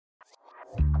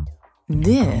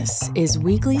This is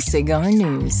Weekly Cigar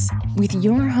News with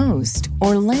your host,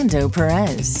 Orlando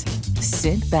Perez.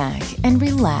 Sit back and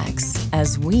relax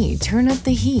as we turn up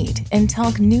the heat and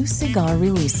talk new cigar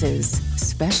releases,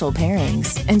 special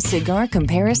pairings, and cigar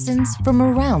comparisons from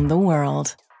around the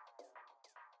world.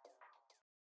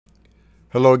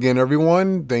 Hello again,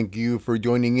 everyone. Thank you for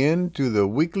joining in to the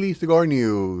Weekly Cigar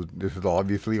News. This is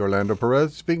obviously Orlando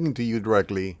Perez speaking to you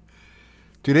directly.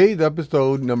 Today's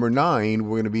episode number 9,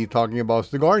 we're going to be talking about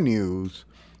cigar news.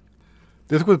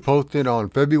 This was posted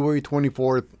on February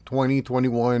 24th,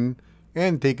 2021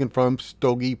 and taken from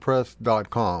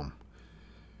StogiePress.com.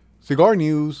 Cigar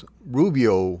news: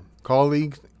 Rubio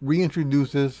colleagues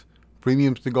reintroduces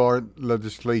premium cigar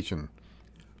legislation.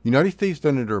 United States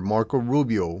Senator Marco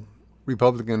Rubio,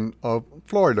 Republican of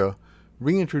Florida,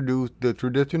 reintroduced the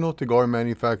Traditional Cigar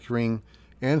Manufacturing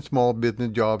and Small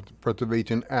Business Jobs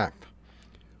Preservation Act,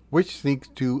 which seeks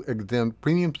to exempt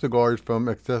premium cigars from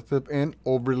excessive and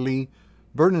overly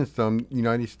burdensome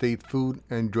United States Food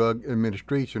and Drug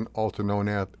Administration, also known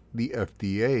as the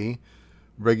FDA,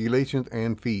 regulations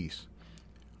and fees.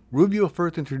 Rubio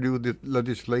first introduced this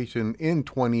legislation in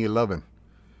 2011,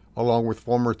 along with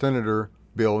former Senator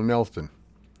Bill Nelson.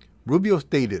 Rubio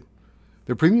stated,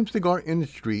 "The premium cigar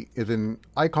industry is an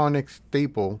iconic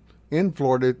staple in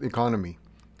Florida's economy.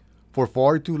 For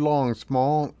far too long,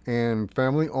 small and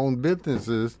family-owned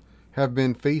businesses have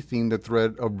been facing the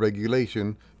threat of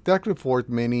regulation that could force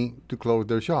many to close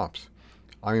their shops.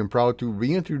 I am proud to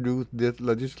reintroduce this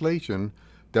legislation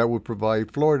that would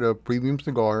provide Florida premium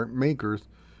cigar makers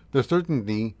the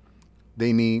certainty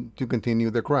they need to continue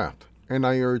their craft, and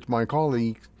I urge my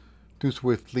colleagues to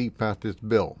swiftly pass this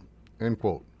bill." End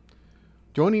quote.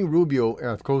 Joining Rubio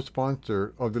as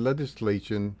co-sponsor of the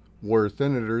legislation were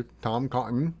Senators Tom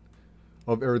Cotton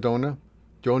of Arizona,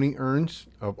 Joni Ernst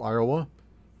of Iowa,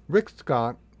 Rick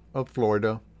Scott of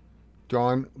Florida,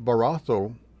 John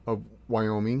Barrasso of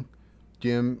Wyoming,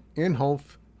 Jim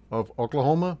Inhofe of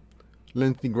Oklahoma,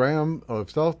 Lindsey Graham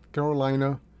of South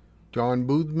Carolina, John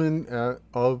Boozman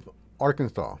of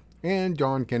Arkansas, and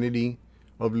John Kennedy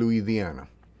of Louisiana.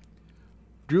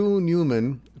 Drew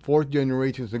Newman,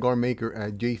 fourth-generation cigar maker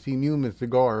at J.C. Newman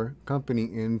Cigar Company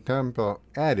in Tampa,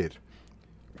 added,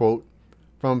 quote,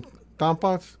 "From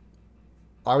Tampa's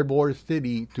Ybor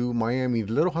City to Miami's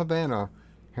Little Havana,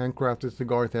 handcrafted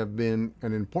cigars have been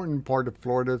an important part of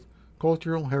Florida's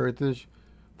cultural heritage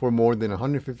for more than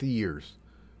 150 years.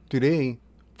 Today,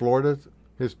 Florida's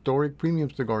historic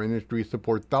premium cigar industry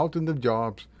supports thousands of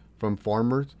jobs, from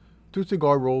farmers to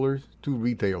cigar rollers to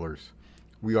retailers.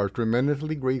 We are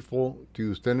tremendously grateful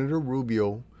to Senator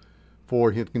Rubio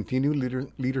for his continued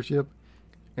leadership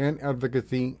and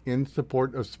advocacy in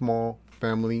support of small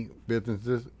family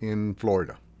businesses in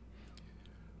Florida."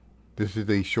 This is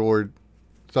a short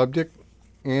subject,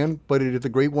 but it is a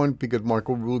great one because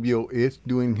Marco Rubio is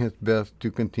doing his best to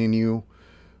continue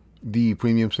the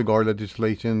premium cigar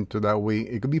legislation so that way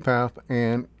it could be passed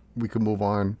and we can move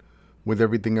on with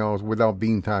everything else without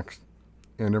being taxed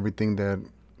and everything that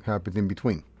happens in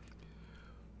between.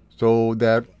 So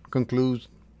that concludes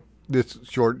this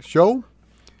short show.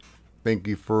 Thank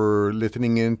you for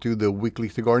listening in to the Weekly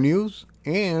Cigar News,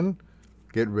 and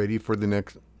get ready for the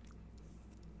next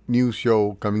news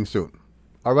show coming soon.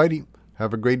 Alrighty,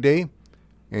 have a great day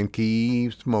and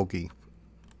keep smoky.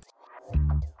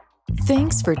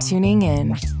 Thanks for tuning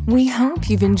in. We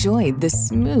hope you've enjoyed this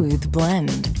smooth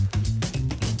blend.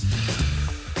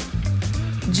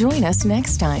 Join us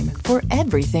next time for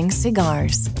Everything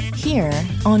Cigars, here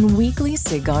on Weekly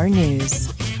Cigar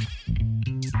News.